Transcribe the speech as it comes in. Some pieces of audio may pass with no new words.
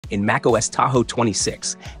in macOS Tahoe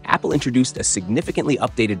 26, Apple introduced a significantly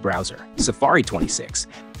updated browser, Safari 26,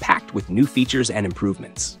 packed with new features and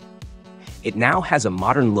improvements. It now has a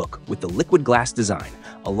modern look with the liquid glass design,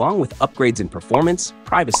 along with upgrades in performance,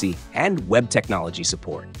 privacy, and web technology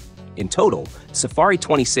support. In total, Safari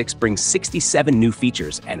 26 brings 67 new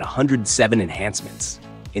features and 107 enhancements.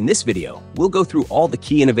 In this video, we'll go through all the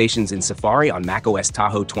key innovations in Safari on macOS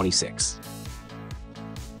Tahoe 26.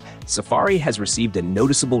 Safari has received a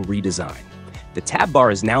noticeable redesign. The tab bar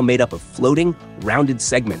is now made up of floating, rounded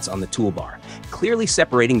segments on the toolbar, clearly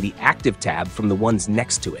separating the active tab from the ones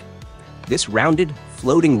next to it. This rounded,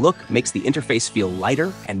 floating look makes the interface feel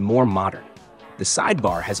lighter and more modern. The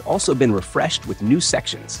sidebar has also been refreshed with new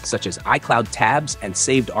sections, such as iCloud tabs and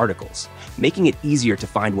saved articles, making it easier to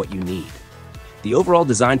find what you need. The overall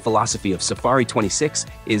design philosophy of Safari 26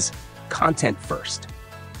 is content first.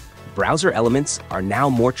 Browser elements are now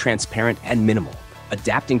more transparent and minimal,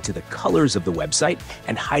 adapting to the colors of the website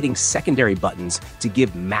and hiding secondary buttons to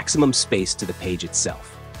give maximum space to the page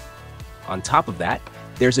itself. On top of that,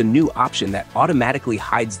 there's a new option that automatically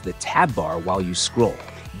hides the tab bar while you scroll,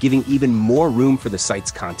 giving even more room for the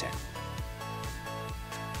site's content.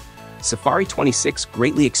 Safari 26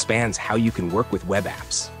 greatly expands how you can work with web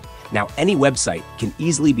apps. Now, any website can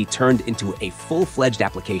easily be turned into a full-fledged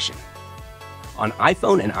application. On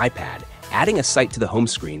iPhone and iPad, adding a site to the home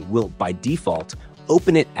screen will, by default,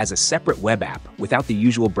 open it as a separate web app without the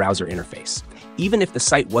usual browser interface, even if the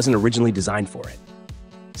site wasn't originally designed for it.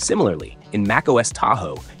 Similarly, in macOS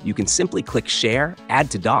Tahoe, you can simply click Share, Add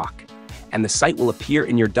to Dock, and the site will appear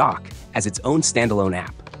in your dock as its own standalone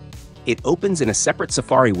app. It opens in a separate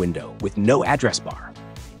Safari window with no address bar.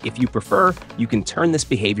 If you prefer, you can turn this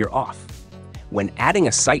behavior off. When adding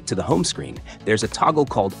a site to the home screen, there's a toggle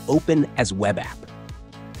called Open as Web App.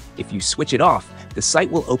 If you switch it off, the site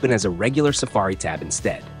will open as a regular Safari tab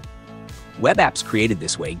instead. Web apps created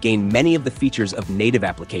this way gain many of the features of native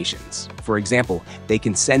applications. For example, they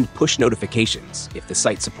can send push notifications if the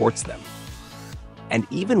site supports them, and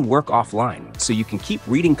even work offline, so you can keep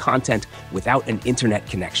reading content without an internet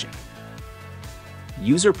connection.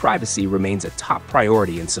 User privacy remains a top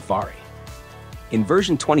priority in Safari. In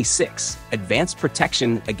version 26, advanced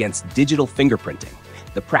protection against digital fingerprinting,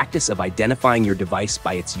 the practice of identifying your device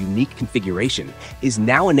by its unique configuration, is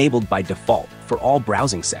now enabled by default for all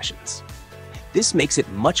browsing sessions. This makes it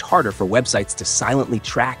much harder for websites to silently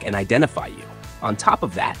track and identify you. On top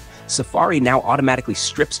of that, Safari now automatically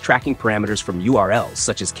strips tracking parameters from URLs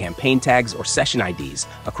such as campaign tags or session IDs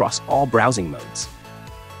across all browsing modes.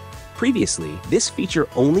 Previously, this feature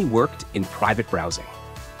only worked in private browsing.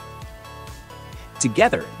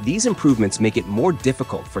 Together, these improvements make it more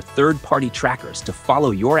difficult for third-party trackers to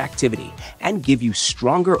follow your activity and give you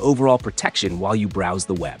stronger overall protection while you browse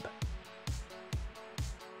the web.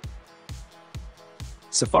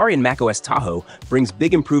 Safari in macOS Tahoe brings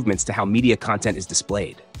big improvements to how media content is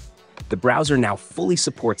displayed. The browser now fully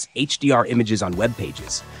supports HDR images on web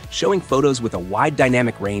pages, showing photos with a wide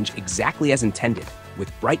dynamic range exactly as intended,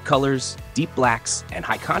 with bright colors, deep blacks, and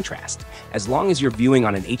high contrast, as long as you're viewing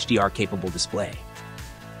on an HDR-capable display.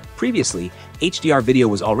 Previously, HDR video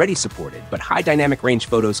was already supported, but high dynamic range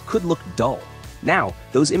photos could look dull. Now,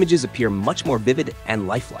 those images appear much more vivid and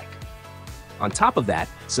lifelike. On top of that,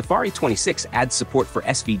 Safari 26 adds support for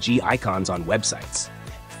SVG icons on websites.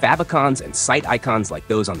 Favicons and site icons like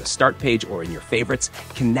those on the start page or in your favorites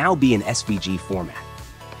can now be in SVG format.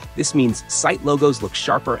 This means site logos look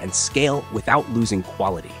sharper and scale without losing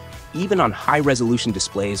quality. Even on high-resolution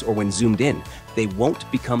displays or when zoomed in, they won't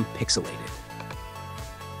become pixelated.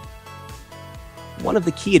 One of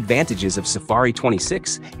the key advantages of Safari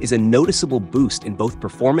 26 is a noticeable boost in both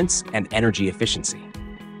performance and energy efficiency.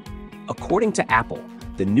 According to Apple,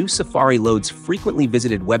 the new Safari loads frequently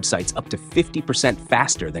visited websites up to 50%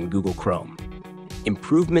 faster than Google Chrome.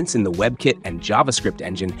 Improvements in the WebKit and JavaScript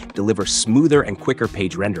engine deliver smoother and quicker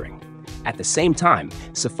page rendering. At the same time,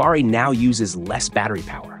 Safari now uses less battery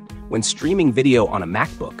power. When streaming video on a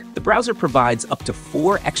MacBook, the browser provides up to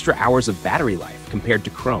 4 extra hours of battery life compared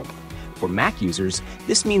to Chrome. For Mac users,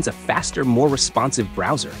 this means a faster, more responsive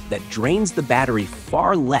browser that drains the battery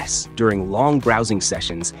far less during long browsing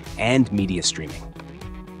sessions and media streaming.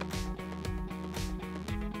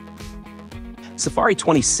 Safari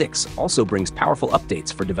 26 also brings powerful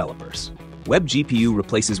updates for developers. WebGPU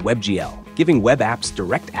replaces WebGL, giving web apps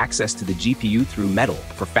direct access to the GPU through Metal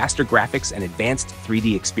for faster graphics and advanced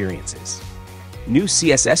 3D experiences. New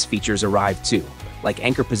CSS features arrive too, like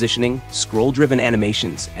anchor positioning, scroll-driven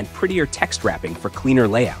animations, and prettier text wrapping for cleaner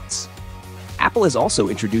layouts. Apple has also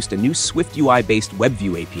introduced a new SwiftUI-based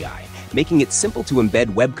WebView API, making it simple to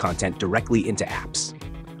embed web content directly into apps.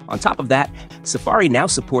 On top of that, Safari now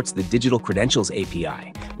supports the Digital Credentials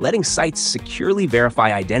API, letting sites securely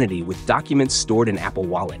verify identity with documents stored in Apple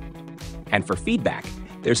Wallet. And for feedback,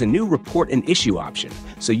 there's a new Report an Issue option,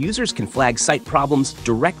 so users can flag site problems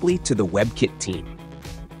directly to the WebKit team.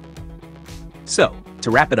 So,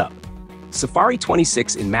 to wrap it up, Safari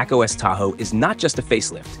 26 in macOS Tahoe is not just a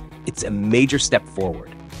facelift, it's a major step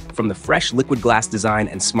forward. From the fresh liquid glass design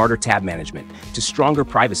and smarter tab management to stronger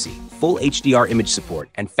privacy, full HDR image support,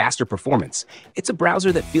 and faster performance, it's a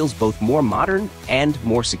browser that feels both more modern and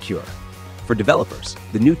more secure. For developers,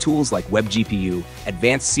 the new tools like WebGPU,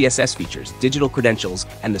 advanced CSS features, digital credentials,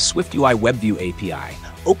 and the SwiftUI WebView API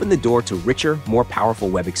open the door to richer, more powerful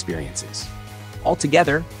web experiences.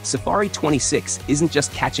 Altogether, Safari 26 isn't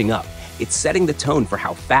just catching up, it's setting the tone for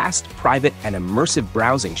how fast, private, and immersive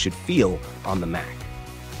browsing should feel on the Mac.